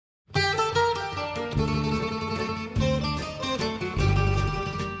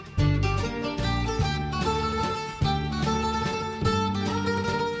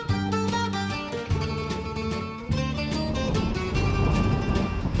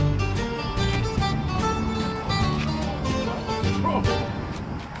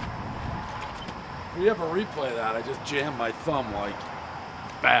we ever replay that, I just jammed my thumb like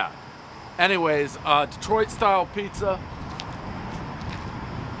bad. Anyways, Detroit-style pizza.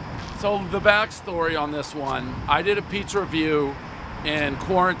 So the backstory on this one, I did a pizza review in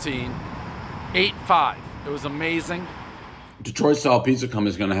quarantine, 8.5. It was amazing. Detroit-style pizza company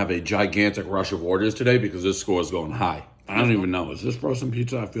is going to have a gigantic rush of orders today because this score is going high. I don't even know. Is this frozen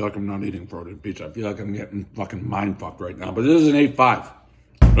pizza? I feel like I'm not eating frozen pizza. I feel like I'm getting fucking mind-fucked right now. But it is an 8.5.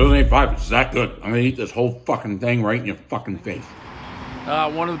 It is an 8.5. It's that good. I'm going to eat this whole fucking thing right in your fucking face.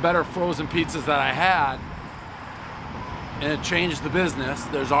 One of the better frozen pizzas that I had, and it changed the business.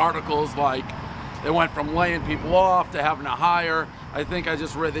 There's articles like they went from laying people off to having to hire. I think I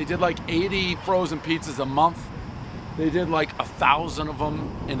just read they did like 80 frozen pizzas a month. They did like 1,000 of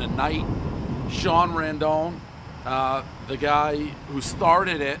them in a night. Sean Randone, the guy who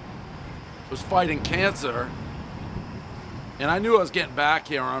started it, was fighting cancer. And I knew I was getting back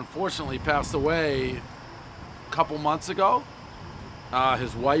here. Unfortunately, he passed away a couple months ago.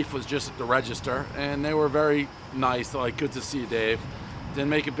 His wife was just at the register, and they were very nice. They're like, good to see you, Dave. Didn't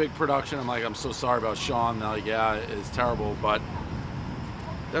make a big production. I'm like, I'm so sorry about Sean. They're like, yeah, it's terrible, but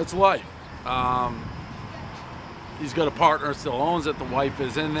that's life. He's got a partner, still owns it. The wife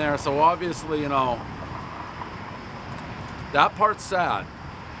is in there. So obviously, you know, that part's sad.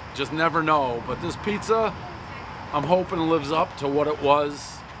 Just never know. But this pizza, I'm hoping lives up to what it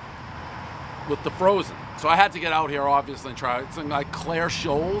was with the frozen. So I had to get out here, obviously, and try it. It's like Clair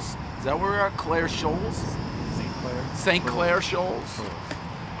Shoals. Is that where we are? Clair Shoals? St. Clair. St. Clair Shoals.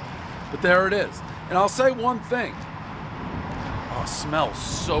 But there it is. And I'll say one thing. Oh, it smells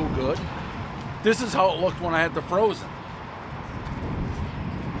so good. This is how it looked when I had the frozen.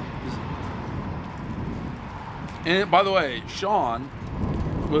 And by the way, Sean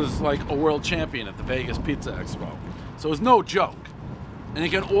was like a world champion at the Vegas Pizza Expo. So it was no joke. And you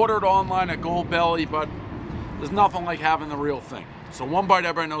can order it online at Goldbelly, but there's nothing like having the real thing. So one bite,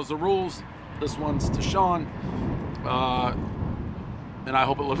 everybody knows the rules. This one's to Sean. And I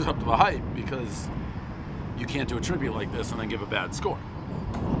hope it lives up to the hype, because you can't do a tribute like this and then give a bad score.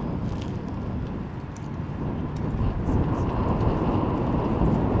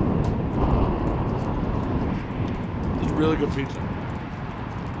 It's really good pizza.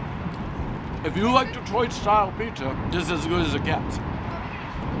 If you like Detroit style pizza, this is as good as it gets.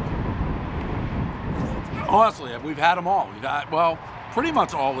 Honestly, we've had them all. We've had, well, pretty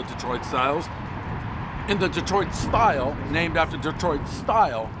much all the Detroit styles. And the Detroit style, named after Detroit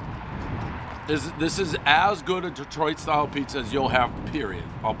style, this is as good a Detroit style pizza as you'll have, period.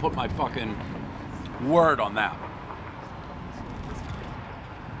 I'll put my fucking word on that.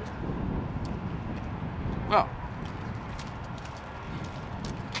 Well.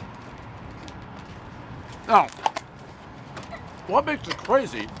 Now, what makes it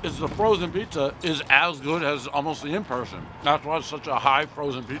crazy is the frozen pizza is as good as almost the in-person. That's why it's such a high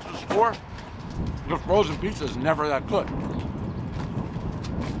frozen pizza score. The frozen pizza is never that good.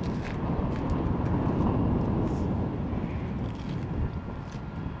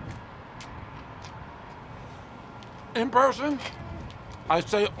 In person, I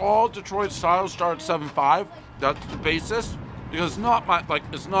say all Detroit styles start at 7.5. That's the basis, because it's not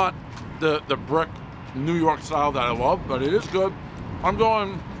it's not the brick New York style that I love, but it is good. I'm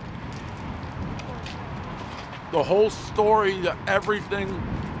going the whole story, everything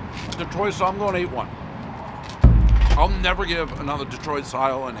Detroit style. I'm going 8.1. I'll never give another Detroit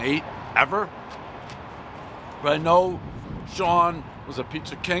style an 8 ever. But I know Sean was a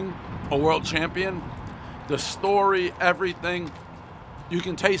pizza king, a world champion. The story, everything, you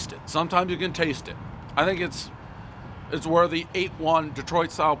can taste it. Sometimes you can taste it. I think it's worthy. 8.1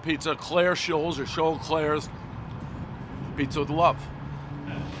 Detroit style pizza, Clair Shoals or Shoal Clairs. Pizza with love.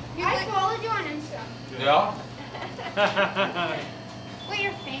 I followed you on Insta. Yeah? Wait,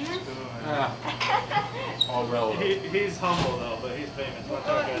 you're famous? Yeah. All relative. He's humble though, but he's famous. Watch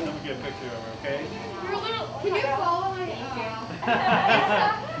out, guys. Let me get a picture of him, okay? You're a little. Can you follow my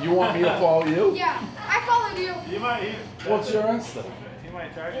Insta? You want me to follow you? Yeah, I followed you. You might. What's your Insta? He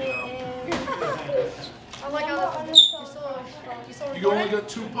might track you though. I like how You only got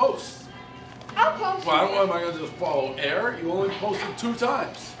 2 posts. I'll post. Well, am I going to just follow air? You only posted 2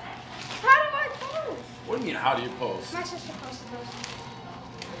 times. How do I post? What do you mean, how do you post? My sister posted those.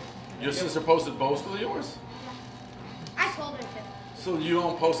 Your sister posted both of yours? I told her to. So you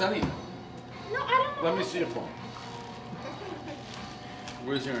don't post anything? No, I don't know. Let me see your phone.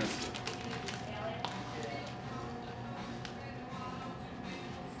 Where's your Insta?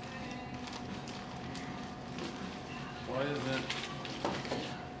 Why is it?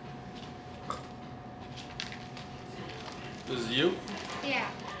 This is you? Yeah.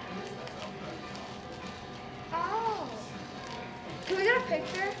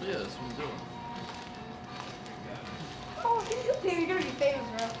 picture? Yeah, that's what I'm doing. Oh, you're gonna be famous,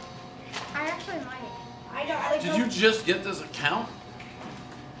 bro. I actually might. I know. I like Did you just get this account?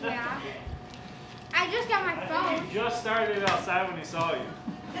 Yeah. I just got my I phone. think he just started it outside when he saw you.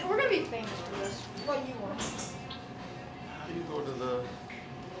 We're gonna be famous for this. What you want? How do you go to the...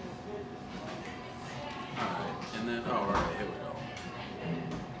 Alright, and then... Oh, alright, here we go.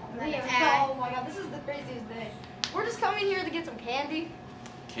 Oh my god, this is the craziest day. We're just coming here to get some candy.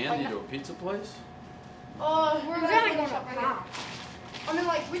 Candy to a pizza place? Oh, we're gonna go to pop. I mean,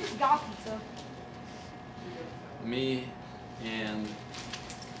 like, we just got pizza. Me and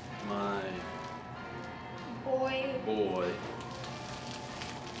my Boy. boy.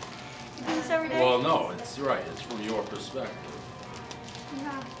 You do this every day? Well, no, it's right. It's from your perspective.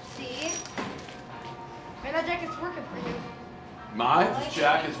 No. See? Man, that jacket's working for you. My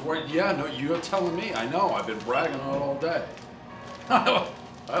jacket's working. Yeah, no, you're telling me. I know. I've been bragging on it all day. I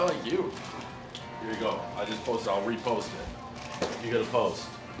like you. Here you go. I just posted. I'll repost it. You gotta post.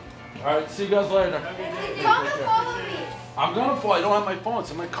 All right. See you guys later. Come and follow me. I'm gonna follow. I don't have my phone.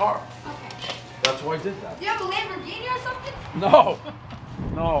 It's in my car. Okay. That's why I did that. Do you have a Lamborghini or something? No.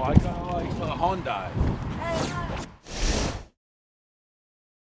 No, I got like a Hyundai.